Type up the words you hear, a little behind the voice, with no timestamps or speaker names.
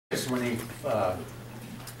When he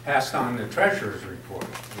passed on the treasurer's report.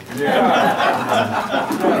 Yeah.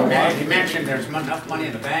 He mentioned there's enough money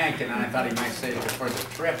in the bank, and I thought he might say for the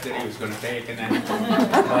trip that he was going to take, and then,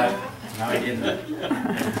 but no, he didn't.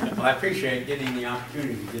 Well, I appreciate getting the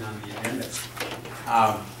opportunity to get on the agenda.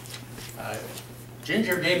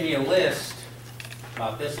 Ginger gave me a list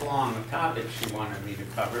about this long of topics she wanted me to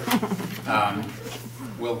cover.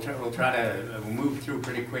 We'll try to move through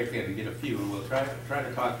pretty quickly and get a few. We'll try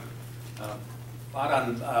to talk a lot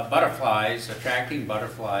on butterflies, attracting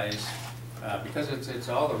butterflies, because it's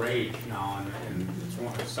all the rage now, and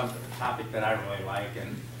it's a topic that I really like,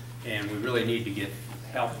 and we really need to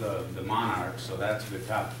help the monarchs, so that's a good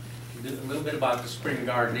topic. A little bit about the spring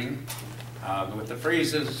gardening. With the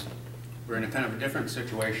freezes, we're in a kind of a different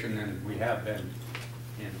situation than we have been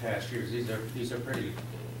in past years. These are pretty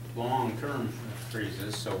long-term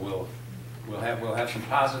freezes, so we'll have some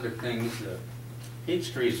positive things. The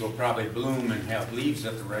peach trees will probably bloom and have leaves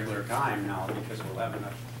at the regular time now because we'll have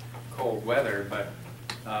enough cold weather, but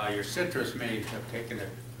your citrus may have taken it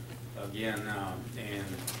again, and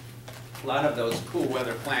a lot of those cool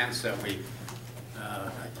weather plants that I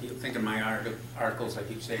keep thinking my articles, I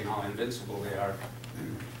keep saying how invincible they are,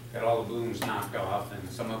 got all the blooms knocked off,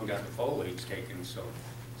 and some of them got the foliage taken, so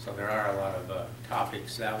there are a lot of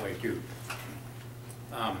topics that way too.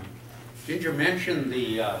 Ginger mentioned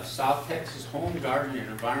the South Texas Home Garden and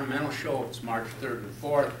Environmental Show. It's March 3rd and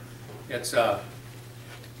 4th. It's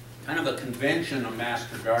kind of a convention of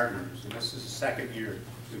master gardeners, and this is the second year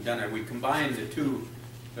we've done it. We combined the two,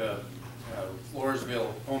 the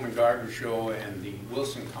Floresville Home and Garden Show and the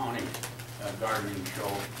Wilson County Gardening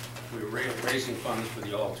Show. We were raising funds for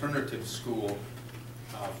the alternative school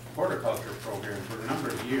horticulture program for a number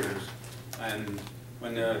of years, and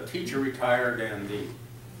when the teacher retired and the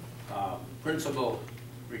principal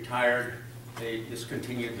retired, they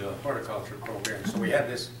discontinued the horticulture program. So we had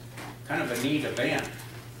this kind of a neat event,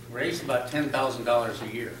 raised about $10,000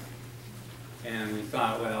 a year, and we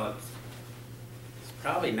thought, well, it's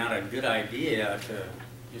probably not a good idea to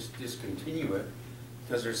just discontinue it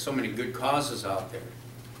because there's so many good causes out there.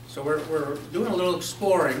 So we're doing a little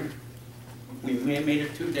exploring. We made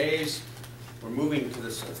it 2 days. We're moving to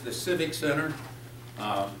the Civic Center,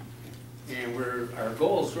 and our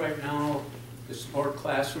goals right now to support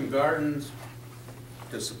classroom gardens,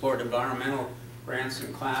 to support environmental grants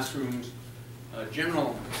in classrooms,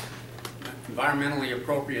 general environmentally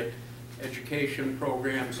appropriate education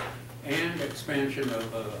programs, and expansion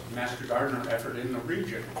of a master gardener effort in the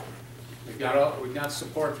region. We've got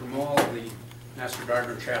support from all of the master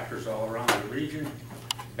gardener chapters all around the region: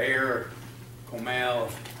 Bear, Comal,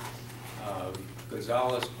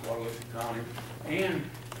 Gonzales, Guadalupe County, and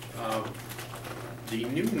the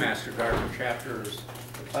new master gardener chapters.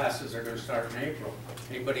 The classes are going to start in April.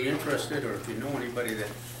 Anybody interested, or if you know anybody that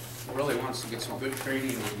really wants to get some good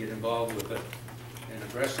training and get involved with an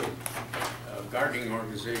aggressive gardening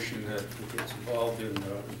organization that gets involved in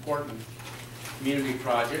important community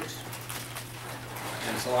projects,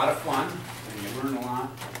 and it's a lot of fun, and you learn a lot.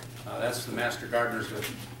 That's the Master Gardeners.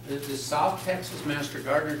 The South Texas Master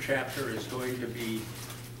Gardener chapter is going to be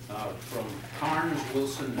from Karnes,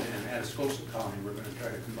 Wilson, and Atascosa County. We're going to try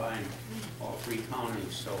to combine all three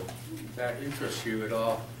counties. So if that interests you at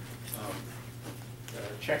all,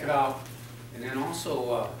 check it out. And then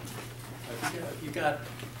also, if you got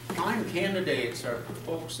prime candidates or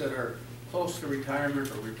folks that are close to retirement,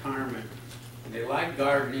 and they like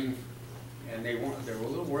gardening, and they're a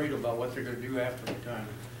little worried about what they're going to do after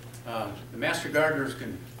retirement. The Master Gardeners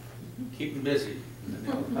can keep them busy.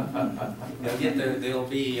 They'll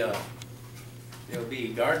be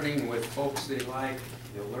gardening with folks they like.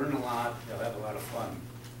 They'll learn a lot. They'll have a lot of fun,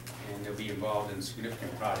 and they'll be involved in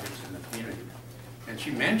significant projects in the community. And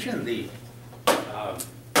she mentioned the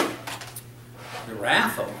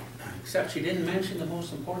raffle, except she didn't mention the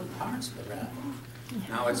most important parts of the raffle.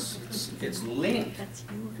 Now it's linked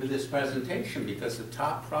to this presentation because the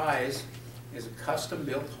top prize is a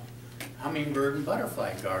custom-built hummingbird and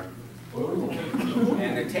butterfly garden.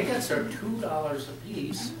 And the tickets are $2 a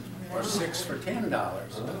piece, or 6 for $10.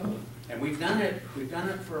 And we've done it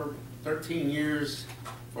for 13 years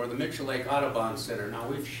for the Mitchell Lake Audubon Center. Now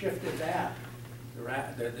we've shifted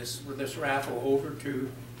this raffle over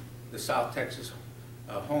to the South Texas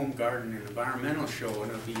Home Garden and Environmental Show,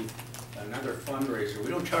 and it'll be another fundraiser. We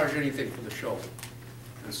don't charge anything for the show,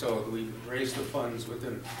 and so we raise the funds with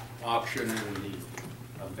an auction and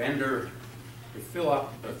the vendor. We fill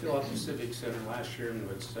up the Civic Center last year, and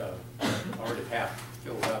it's already half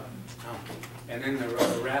filled up now. And then the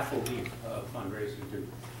raffle will be fundraising too.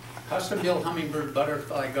 Custom-built hummingbird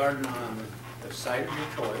butterfly garden on the site of your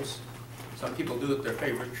choice. Some people do it their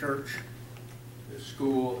favorite church, their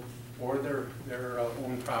school, or their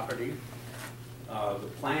own property. The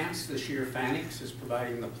plants, this year Fanix is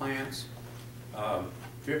providing the plants.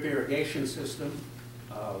 Drip irrigation system,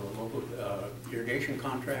 the local irrigation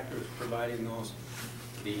contractor is providing those.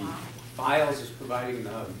 The files is providing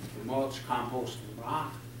the mulch, compost, and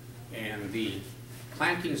rock. And the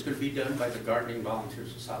planting is going to be done by the gardening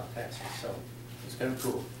volunteers of South Texas. So it's kind of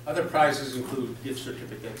cool. Other prizes include gift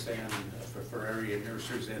certificates and for area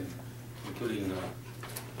nurseries, and including the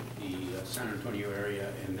San Antonio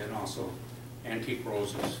area, and then also antique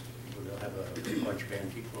roses. We'll have a bunch of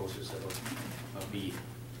antique roses that will be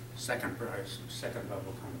second prize, second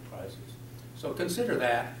level kind of prizes. So consider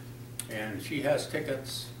that. And she has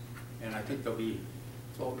tickets, and I think they'll be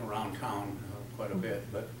floating around town quite a bit,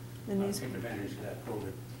 but take advantage of that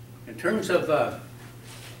program. In terms of the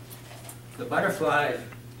butterfly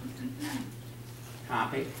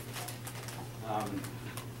topic,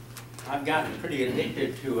 I've gotten pretty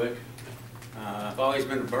addicted to it. I've always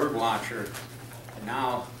been a bird watcher, and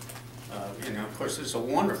now, you know, of course, it's a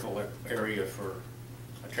wonderful area for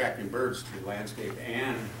attracting birds to your landscape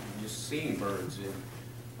and just seeing birds in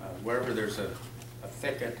wherever there's a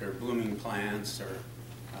thicket or blooming plants or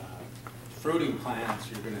fruiting plants.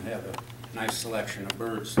 You're going to have a nice selection of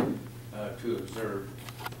birds to observe.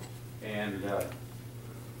 And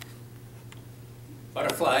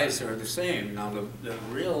butterflies are the same. Now the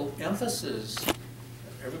real emphasis,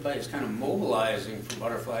 everybody's kind of mobilizing for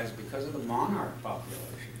butterflies because of the monarch population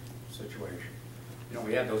situation. You know,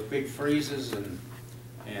 we had those big freezes, and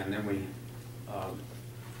then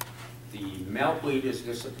the milkweed has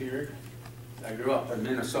disappeared. I grew up in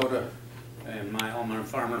Minnesota, and all my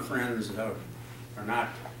farmer friends are not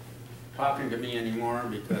talking to me anymore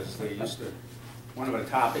because they used to, one of the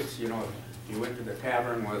topics, you know, if you went to the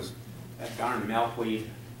tavern, was that darn milkweed.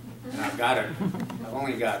 And I've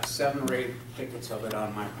only got 7 or 8 tickets of it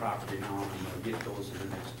on my property now, and I'm going to get those in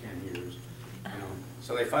the next 10 years. You know,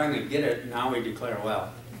 so they finally get it, and now we declare,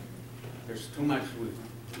 well, there's too much, we've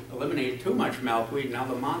eliminated too much milkweed, now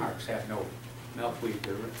the monarchs have no milkweed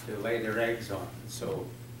to lay their eggs on. So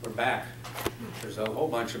we're back. There's a whole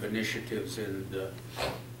bunch of initiatives to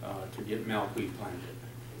get milkweed planted.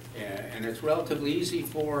 And it's relatively easy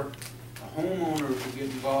for a homeowner to get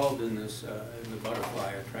involved in this, in the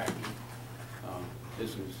butterfly attracting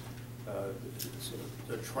business. It's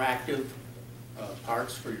attractive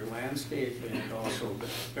parts for your landscape, and also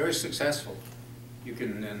very successful. You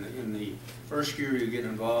can, in the first year you get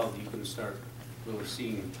involved, you can start really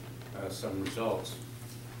seeing some results.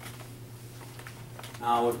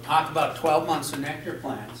 Now we've talked about 12 months of nectar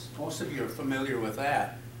plants. Most of you are familiar with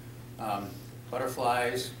that.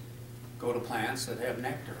 Butterflies go to plants that have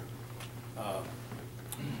nectar. And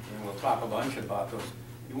we'll talk a bunch about those.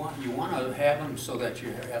 You want to have them so that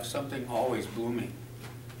you have something always blooming.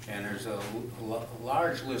 And there's a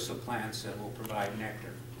large list of plants that will provide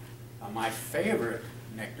nectar. My favorite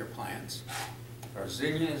nectar plants are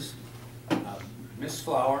zinnias,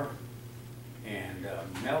 mistflower, and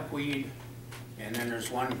milkweed, and then there's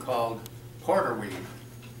one called porterweed,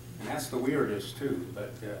 and that's the weirdest too.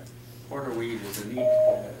 But porterweed is a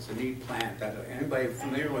neat plant. Anybody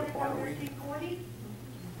familiar with porterweed? We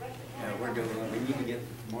need to get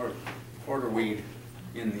more porterweed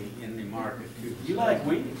in the market too. You like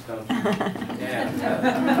weeds, don't you? Yeah,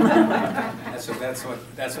 that's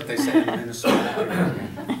what they say in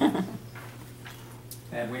Minnesota.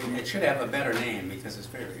 And it should have a better name because it's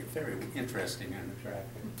very, very interesting and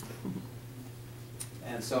attractive.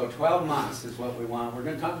 And so 12 months is what we want. We're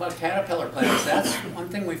going to talk about caterpillar plants. That's one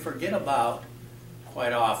thing we forget about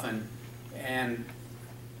quite often, and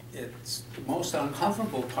it's the most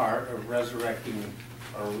uncomfortable part of resurrecting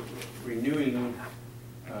or renewing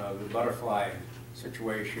the butterfly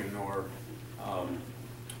situation, or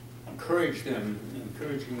encouraging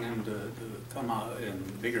them to come out in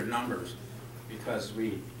bigger numbers, because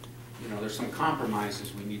there's some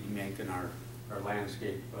compromises we need to make in our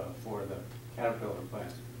landscape for the caterpillar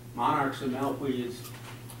plants. Monarchs and milkweeds,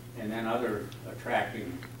 and then other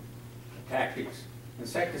attracting tactics.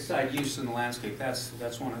 Insecticide use in the landscape, that's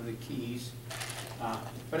one of the keys.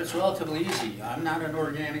 But it's relatively easy. I'm not an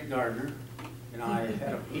organic gardener. You know, I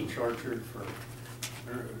had a peach orchard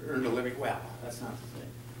earned a living. Well, that's not the thing.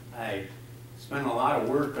 I spent a lot of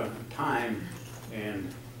work on time,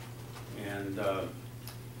 and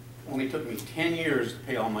only took me 10 years to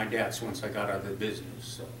pay all my debts once I got out of the business.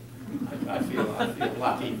 So I feel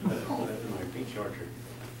lucky with my peach orchard.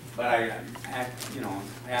 But I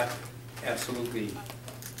absolutely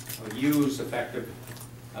use effective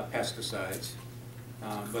pesticides.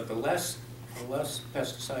 But the less the less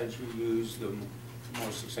pesticides you use, the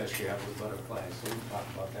more success you have with butterflies. So we'll talk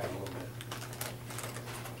about that a little bit.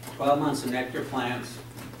 12 months of nectar plants.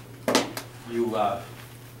 We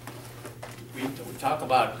talk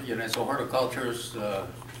about, as a horticulturist,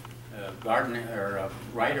 gardener or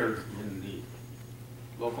writer in the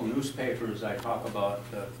local newspapers, I talk about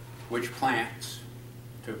which plants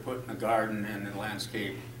to put in the garden and in the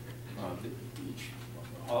landscape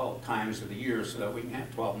all times of the year, so that we can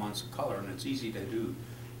have 12 months of color, and it's easy to do.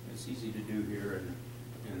 It's easy to do here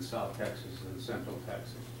in South Texas and Central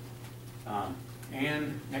Texas.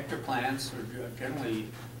 And nectar plants are generally,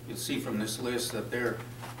 you'll see from this list that they're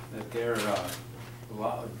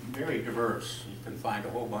very diverse. You can find a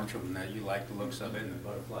whole bunch of them that you like the looks of it, and the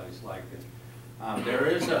butterflies like it. There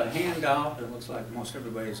is a handout, it looks like most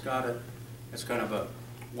everybody's got it. It's kind of a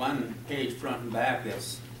one-page front and back that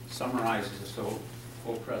summarizes this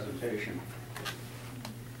whole presentation.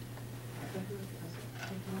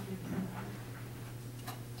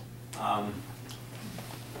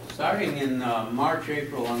 Starting in March,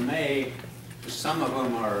 April, and May, some of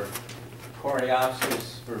them are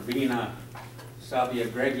Coreopsis, verbena, Salvia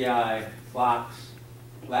gregii, phlox,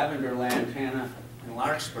 lavender lantana, and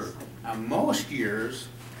larkspur. Now, most years,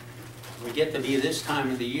 we get to be this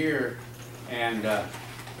time of the year, and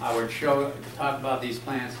I would talk about these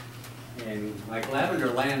plants, and like lavender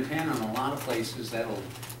lantana in a lot of places, that'll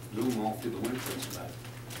bloom all through the winter, but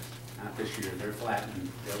not this year. They're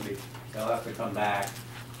flattened. They'll have to come back.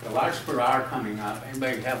 The larkspur are coming up.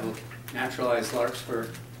 Anybody have a naturalized larkspur?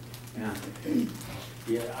 Yeah.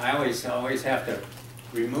 I always have to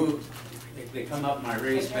remove. They come up my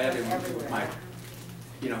raised bed, and with my,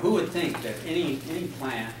 who would think that any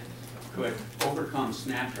plant could overcome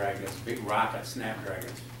snapdragons, big rocket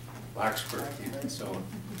snapdragons, larkspur can. So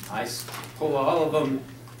I pull all of them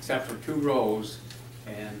except for 2 rows,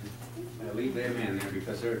 and I leave them in there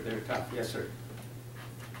because they're tough. Yes, sir.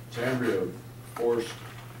 Tambria forced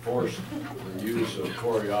the use of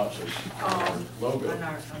Coreopsis on our logo.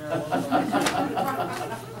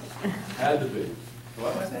 Had to be.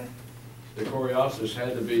 What was that? The Coreopsis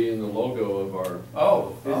had to be in the logo of our.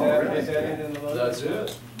 Oh, really? Is that it in the logo? That's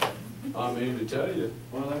it. I mean to tell you.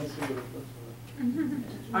 Well, let me see what it looks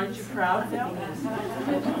like. Aren't you proud now?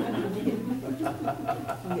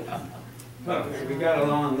 We got a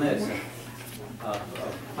long list of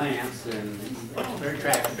plants, and it's very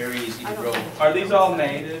attractive, very easy to grow. Are these all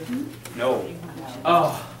native? No.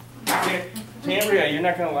 Oh, Tambria, you're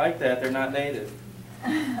not going to like that. They're not native.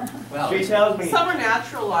 Well, She tells me Some are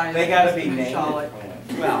naturalized. they got to be native Charlotte.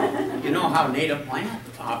 plants. well, you know how native plant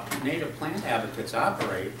habitats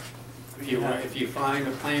operate. If you find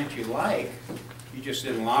a plant you like, you just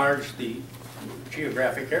enlarge the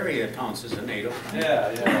geographic area that counts as a native plant.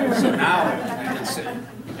 Yeah. So now,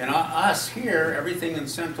 and us here, everything in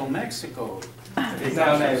central Mexico, It's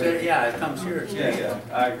now native. yeah, it comes here. It's native. Yeah,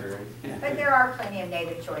 I agree. Yeah. But there are plenty of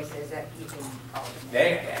native choices that you can call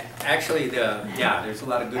them. Actually, there's a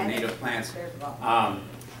lot of good native plants. There's a lot.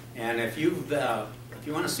 And if you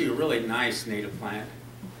want to see a really nice native plant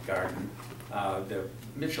garden, the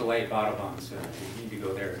Mitchell Lake Audubon's, you need to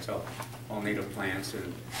go there. It's all native plants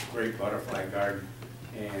and great butterfly garden,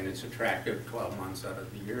 and it's attractive 12 months out of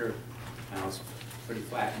the year. Now it's pretty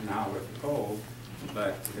flattened now with the cold,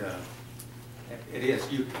 but it is.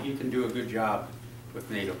 You can do a good job with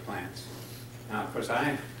native plants. Now, of course,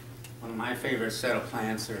 one of my favorite set of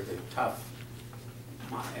plants are the tough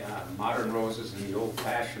modern roses and the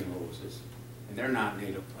old-fashioned roses, and they're not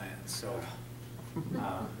native plants. So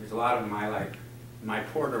there's a lot of them I like. My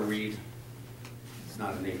porterweed, it's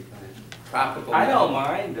not a native plant. Tropical. I don't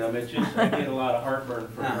mind them. It's just I get a lot of heartburn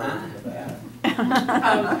from that.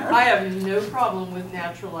 I have no problem with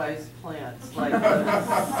naturalized plants, like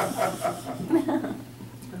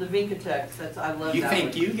the Vincatex. I love You that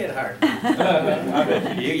think one. you get hard? I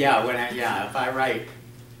bet you. If I write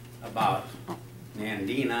about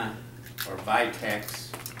Nandina or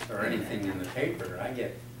Vitex or anything in the paper, I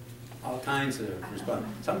get all kinds of response.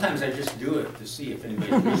 Sometimes I just do it to see if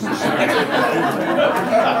anybody reads the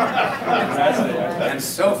And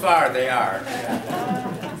so far they are.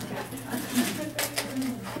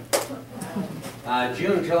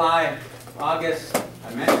 June, July, August,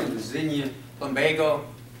 I mentioned the zinnia plumbago.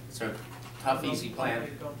 It's a tough, easy plant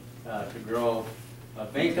to grow.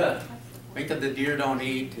 Vinca the deer don't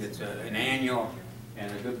eat. It's an annual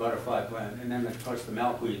and a good butterfly plant. And then, of course, the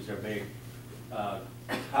milkweeds are big.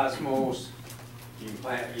 Cosmos, you can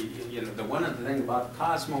plant, one of the things about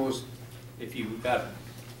cosmos, if you've got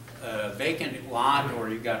a vacant lot or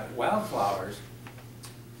you've got wildflowers,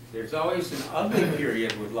 there's always an ugly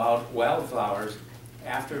period with wildflowers,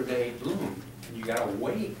 after they bloom. And you gotta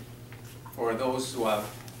wait for those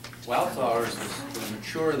wildflowers to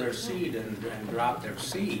mature their seed and drop their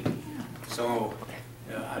seed. So,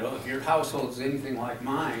 I don't, if your household's anything like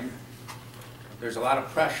mine, there's a lot of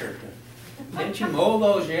pressure to, can't you mow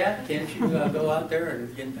those yet? Can't you go out there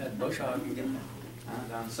and get that bush hog and get that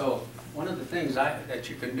done? So, one of the things that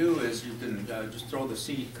you can do is you can just throw the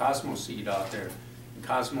seed, cosmos seed out there. And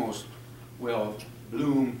cosmos will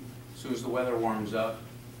bloom as soon as the weather warms up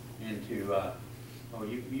into,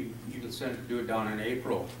 you can do it down in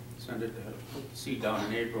April. Put the seed down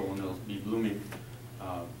in April and it'll be blooming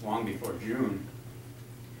long before June.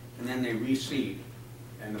 And then they reseed.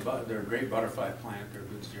 And they're a great butterfly plant, they're a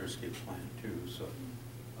good xeriscape plant too. So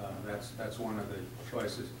that's one of the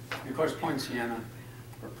choices. And of course, Poinciana,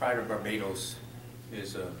 or Pride of Barbados,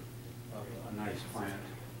 is a nice plant.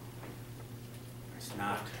 It's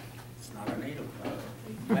not a native.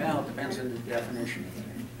 Well, it depends on the definition.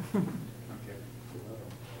 Okay.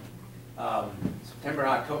 September,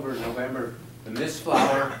 October, November, the mist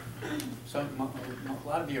flower. A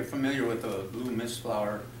lot of you are familiar with the blue mist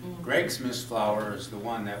flower. Greg's mist flower is the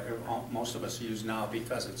one that most of us use now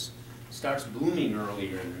because it starts blooming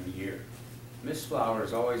earlier in the year. Mist flower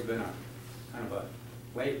has always been a kind of a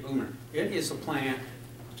late bloomer. It is a plant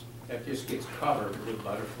that just gets covered with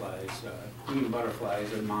butterflies, queen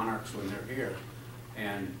butterflies and monarchs when they're here.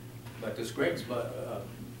 But this Greg's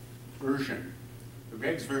version, the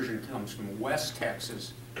Greg's version comes from West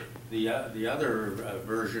Texas. The other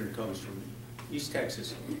version comes from East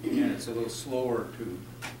Texas, and it's a little slower to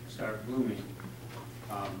start blooming.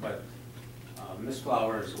 But mist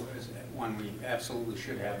flower is one we absolutely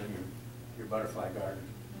should have in your butterfly garden.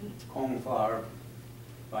 Coneflower,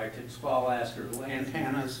 Vitex fall aster,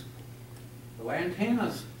 lantanas. The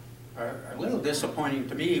lantanas are a little disappointing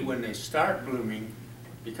to me when they start blooming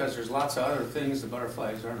because there's lots of other things the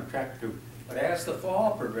butterflies aren't attracted to. But as the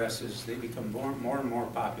fall progresses, they become more and more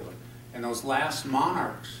popular. And those last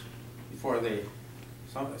monarchs, before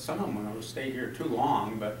some of them will stay here too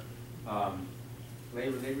long, but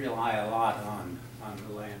they rely a lot on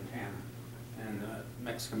the lantana and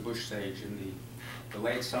Mexican bush sage, and the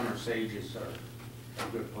late summer sages are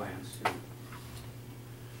good plants too.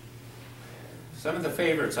 Some of the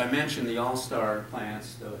favorites, I mentioned the all-star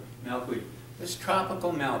plants, the milkweed. This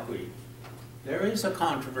tropical milkweed, there is a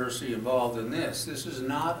controversy involved in this. This is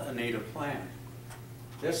not a native plant.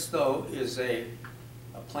 This, though, is a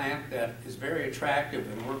plant that is very attractive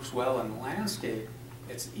and works well in the landscape.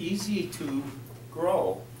 It's easy to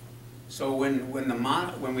grow. So when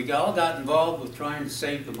we all got involved with trying to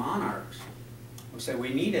save the monarchs, we said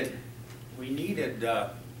we needed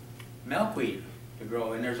milkweed to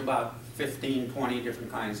grow, and there's about 15, 20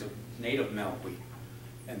 different kinds of native milkweed.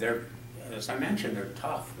 And they're, as I mentioned, they're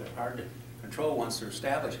tough. They're hard to control once they're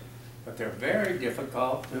established, but they're very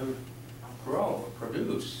difficult to grow or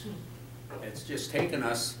produce. It's just taken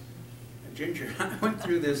us, Ginger and I went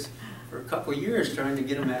through this for a couple of years trying to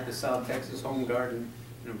get them at the South Texas Home Garden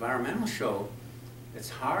and Environmental Show. It's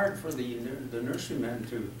hard for the nurserymen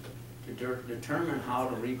to determine how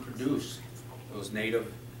to reproduce those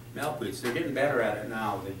native milkweeds. They're getting better at it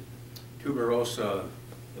now. The tuberosa,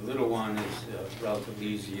 the little one, is relatively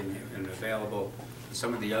easy and available. And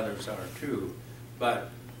some of the others are too. But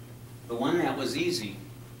the one that was easy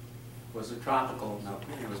was a tropical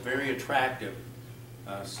milkweed. It was very attractive.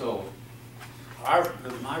 So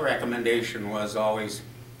my recommendation was always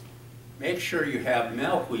make sure you have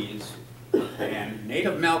milkweeds, and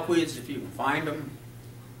native milkweeds if you can find them,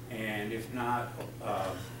 and if not,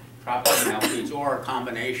 tropical milkweeds or a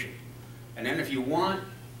combination. And then if you want,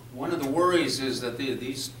 one of the worries is that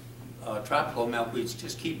these tropical milkweeds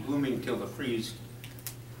just keep blooming till the freeze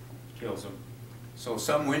kills them. So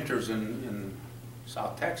some winters in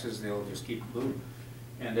South Texas, they'll just keep blooming.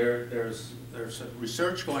 And there's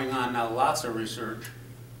research going on now, lots of research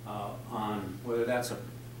on whether that's a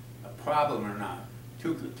problem or not.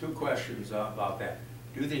 Two questions about that.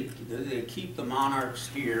 Do they keep the monarchs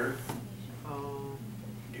here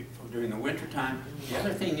during the winter time? The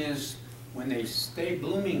other thing is, when they stay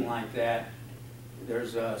blooming like that,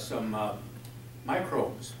 there's some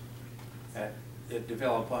microbes that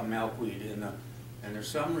develop on milkweed, and there's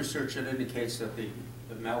some research that indicates that the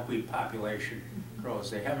milkweed population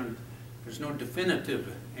grows. There's no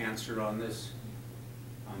definitive answer on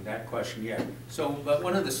that question yet. So, but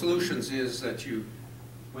one of the solutions is that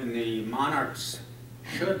when the monarchs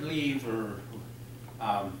should leave, or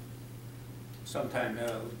sometime,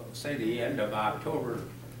 say the end of October,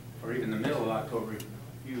 or even the middle of October,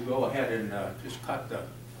 you go ahead and just cut the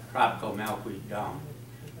tropical milkweed down.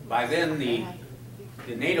 By then, the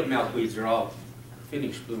native milkweeds are all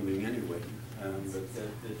finish blooming anyway, but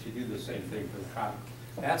that you do the same thing for the crop.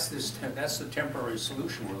 That's the temporary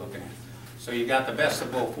solution we're looking at. So you got the best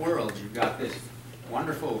of both worlds. You've got this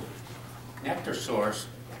wonderful nectar source.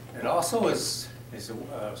 It also is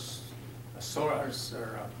a source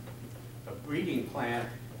or a breeding plant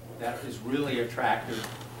that is really attractive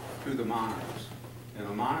to the monarchs. And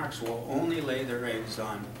the monarchs will only lay their eggs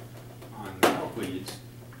on milkweeds,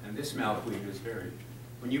 and this milkweed is very.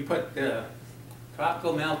 When you put the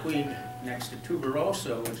tropical milkweed next to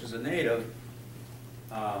tuberosa, which is a native,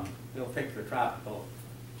 they'll pick the tropical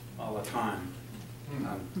all the time.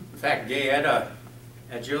 In fact, Gayetta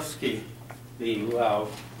Adjilski,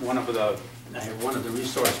 one of the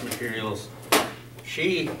resource materials,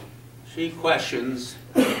 she questions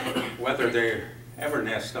whether they ever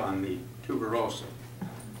nest on the tuberosa.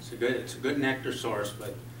 It's a good nectar source,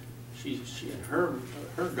 but she in her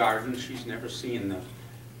garden she's never seen the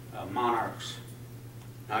monarchs.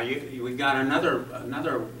 Now we got another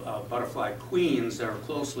butterfly, queens, that are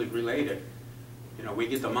closely related. You know, we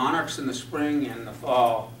get the monarchs in the spring and the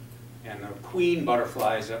fall, and the queen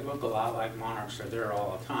butterflies that look a lot like monarchs are there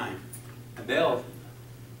all the time. And they'll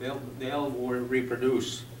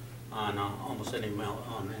reproduce on almost any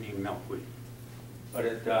milkweed. But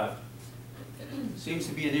it seems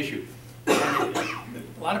to be an issue.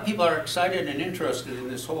 A lot of people are excited and interested in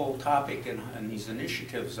this whole topic and these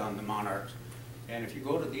initiatives on the monarchs. And if you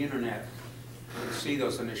go to the internet, you'll see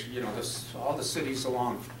those initiatives. You know, all the cities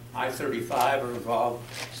along I-35 are involved,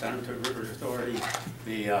 Senator Rivers Authority,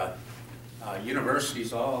 the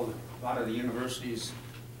universities, a lot of the universities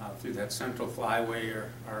through that Central Flyway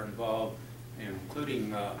are involved,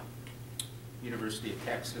 including University of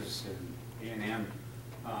Texas and A&M.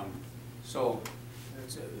 So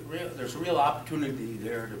there's a real opportunity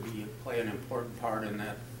there to play an important part in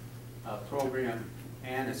that program,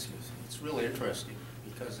 and it's really interesting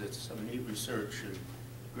because it's some neat research and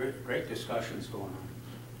great discussions going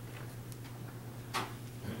on.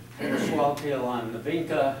 There's swallowtail on the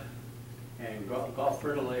Vinca and Gulf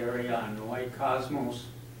Fritillary on the white cosmos.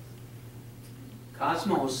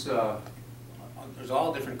 Cosmos, there's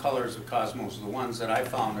all different colors of cosmos. The ones that I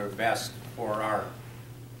found are best for our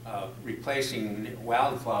replacing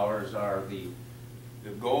wildflowers are the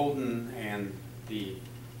golden and the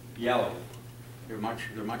yellow. They're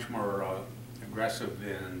much more aggressive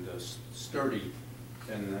and sturdy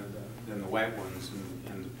than the white ones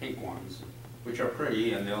and the pink ones, which are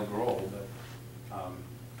pretty and they'll grow. But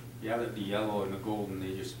the yellow and the golden,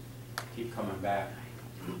 they just keep coming back.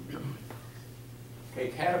 Okay,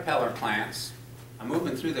 caterpillar plants. I'm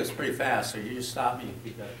moving through this pretty fast, so you just stop me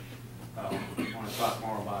if you want to talk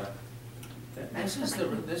more about it. This is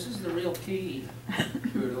the real key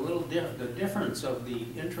to the difference of the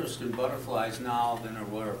interest in butterflies now than there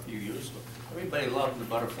were a few years ago. Everybody loved the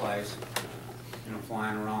butterflies, you know,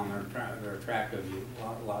 flying around. They're attractive.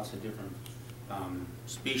 Lots of different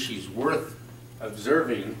species worth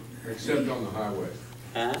observing. Except on the highway.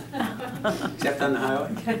 Huh? Except on the highway.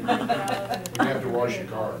 You have to wash your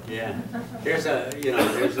car. Yeah. There's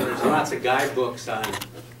lots of guidebooks on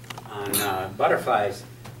butterflies.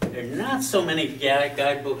 There's not so many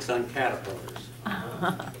guidebooks on caterpillars.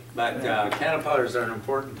 But caterpillars are an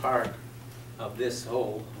important part of this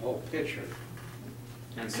whole picture.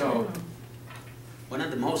 And so one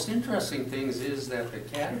of the most interesting things is that the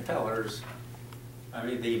caterpillars,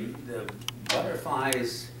 the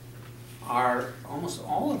butterflies are, almost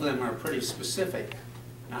all of them are pretty specific.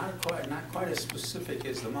 Not quite as specific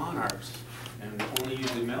as the monarchs, and only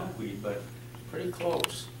use the milkweed, but pretty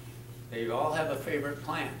close. They all have a favorite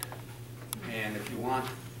plant, and if you want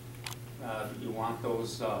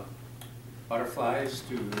those butterflies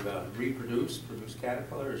to produce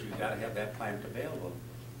caterpillars, you've got to have that plant available.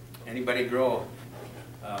 Anybody grow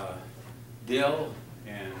dill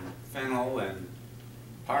and fennel and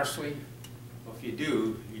parsley? Well, if you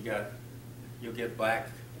do, you'll get black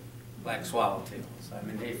swallowtails.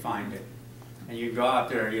 They find it. And you go out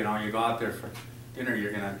there, for dinner,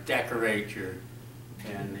 you're going to decorate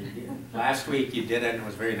last week you did it and it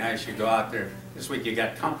was very nice. You go out there, this week you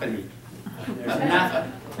got company.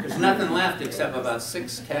 There's nothing left except about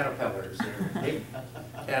 6 caterpillars, or 8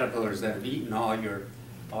 caterpillars that have eaten all your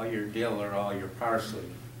dill or all your parsley.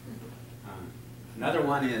 Another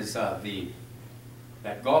one is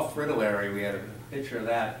that Gulf Fritillary. We had a picture of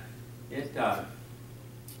that. The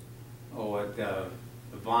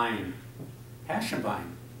vine, passion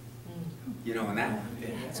vine. And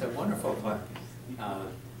it's a wonderful plant.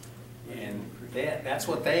 And that's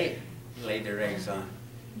what they lay their eggs on.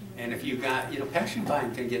 And if you got, passion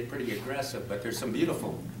vine can get pretty aggressive, but there's some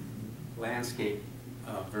beautiful landscape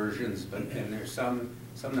versions, and there's some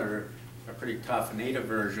that are pretty tough native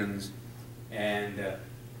versions, and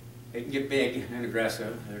they can get big and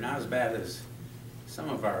aggressive. They're not as bad as some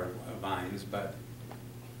of our vines, but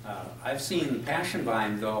I've seen passion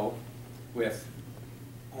vine though with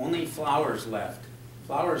only flowers left,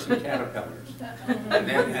 flowers and caterpillars,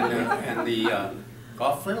 and the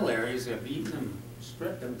Gulf fritillaries have eaten them,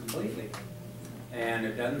 stripped them completely, and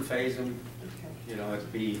it doesn't faze them. You know,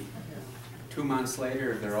 it'd be 2 months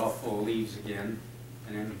later they're all full of leaves again,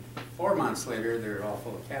 and then 4 months later they're all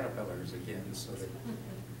full of caterpillars again. So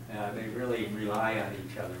they really rely on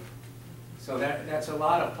each other. So that's a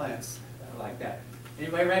lot of plants like that.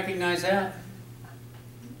 Anybody recognize that?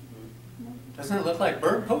 Doesn't it look like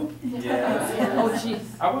bird poop? Yeah. Oh, jeez.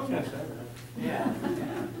 I was gonna say that. Yeah.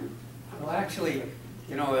 Well, actually,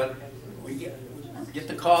 you know, we get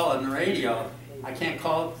the call on the radio. I can't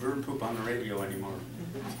call it bird poop on the radio anymore.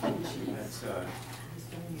 That's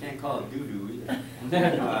can't call it doo-doo either.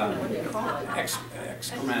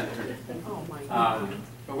 Excrement. Oh, my God.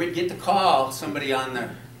 But we'd get the call, somebody on the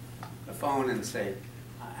phone, and say,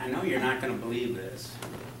 I know you're not going to believe this,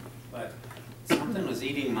 but something was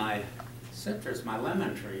eating my citrus, my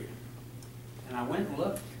lemon tree. And I went and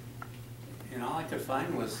looked, and all I could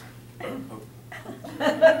find was bird poop.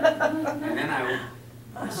 And then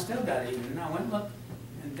I still got eaten, and I went and looked,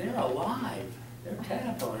 and they're alive. They're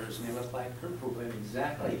caterpillars, and they look like bird poop, and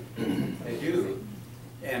exactly they do.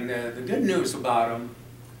 And the good news about them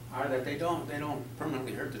are that they don't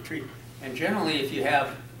permanently hurt the tree. And generally, if you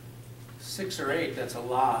have 6 or 8, that's a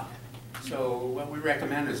lot. So what we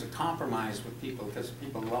recommend is a compromise with people, because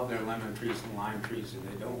people love their lemon trees and lime trees, and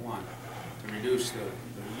they don't want to reduce the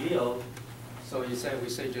yield. So we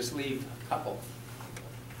say just leave a couple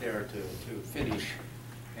there to finish,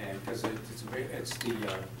 and because it's the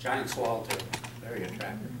giant swallowtail, very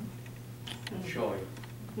attractive, showy.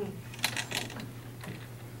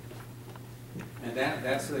 And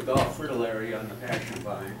that's the Gulf fritillary on the passion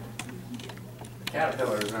vine. The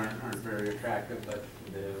caterpillars aren't very attractive, but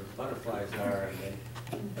the butterflies are,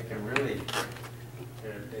 and they can really,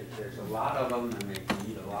 there's a lot of them, and they can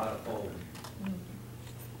eat a lot of pollen.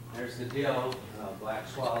 There's the dill, black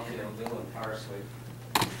swallowtail, dill and parsley.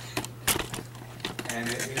 And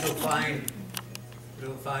you'll find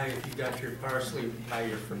if you got your parsley by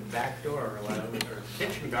your back door or whatever, or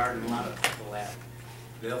kitchen garden, a lot of people have,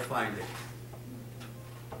 they'll find it.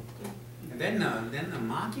 And then the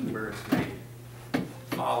mockingbirds may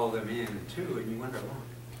follow them in too, and you wonder, well,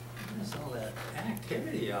 what's all that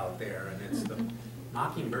activity out there? And it's the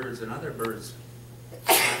mockingbirds and other birds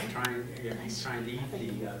trying to eat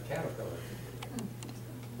the caterpillar.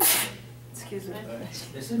 Excuse me.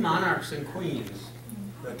 This is monarchs and queens.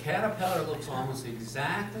 The caterpillar looks almost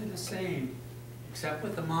exactly the same, except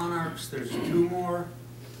with the monarchs, there's 2 more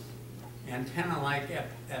antenna-like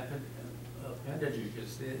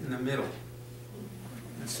appendages in the middle.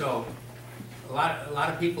 And so a lot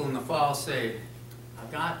of people in the fall say,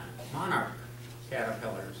 I've got monarch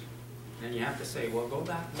caterpillars. And then you have to say, well, go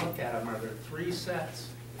back and look at them. Are there 3 sets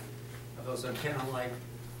of those antenna-like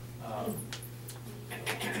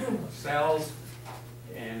cells?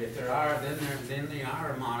 And if there are, then they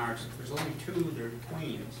are monarchs. If there's only 2, they're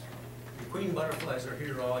queens. The queen butterflies are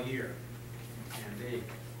here all year, and they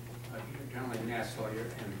generally nest all year.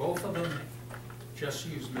 And both of them just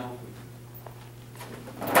use milkweed.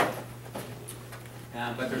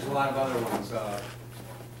 But there's a lot of other ones.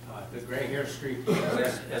 The gray hair streak,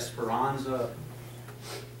 Esperanza,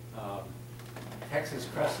 Texas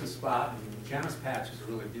crescent spot, and Janus patch is a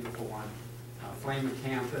really beautiful one. Flame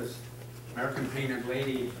acanthus, American painted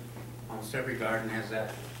lady. Almost every garden has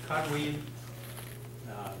that. Cudweed,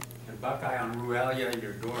 and buckeye on Ruellia,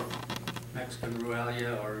 your dwarf Mexican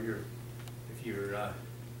Ruellia, or if you're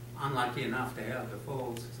unlucky enough to have the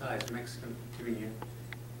full size Mexican Petunia,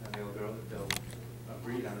 they'll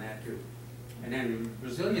breed on that too. And then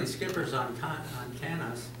Brazilian skippers on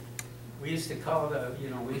cannas. We used to call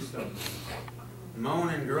we used to moan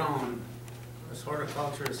and groan, as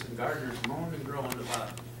horticulturists and gardeners moaned and groaned about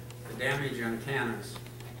the damage on cannas.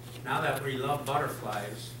 Now that we love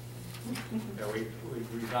butterflies,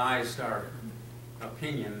 we've revised our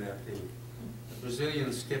opinion that the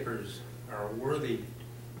Brazilian skippers are a worthy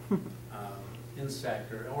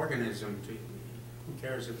insect or organism to, who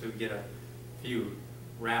cares if we get a few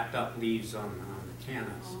wrapped up leaves on the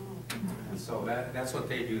cannas. And so that's what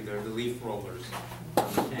they do. They're the leaf rollers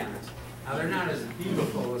on the cannas. Now they're not as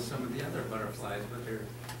beautiful as some of the other butterflies, but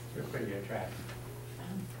they're pretty attractive.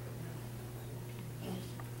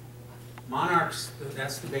 Monarchs,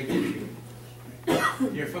 that's the big issue.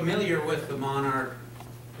 You're familiar with the monarch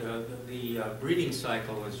the breeding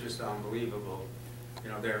cycle is just unbelievable. You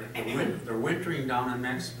know, they're wintering down in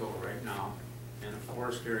Mexico right now, in a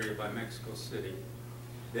forest area by Mexico City.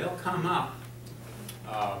 They'll come up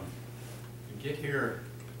and get here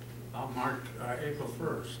about April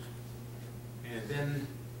 1st. And then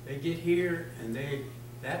they get here and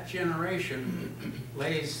that generation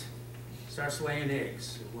starts laying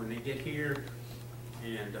eggs when they get here,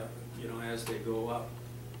 and you know, as they go up,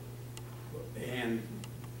 and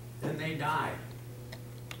then they die.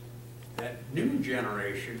 That new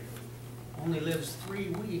generation only lives 3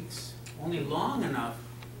 weeks, only long enough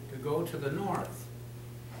to go to the north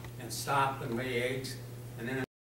and stop and lay eggs, and then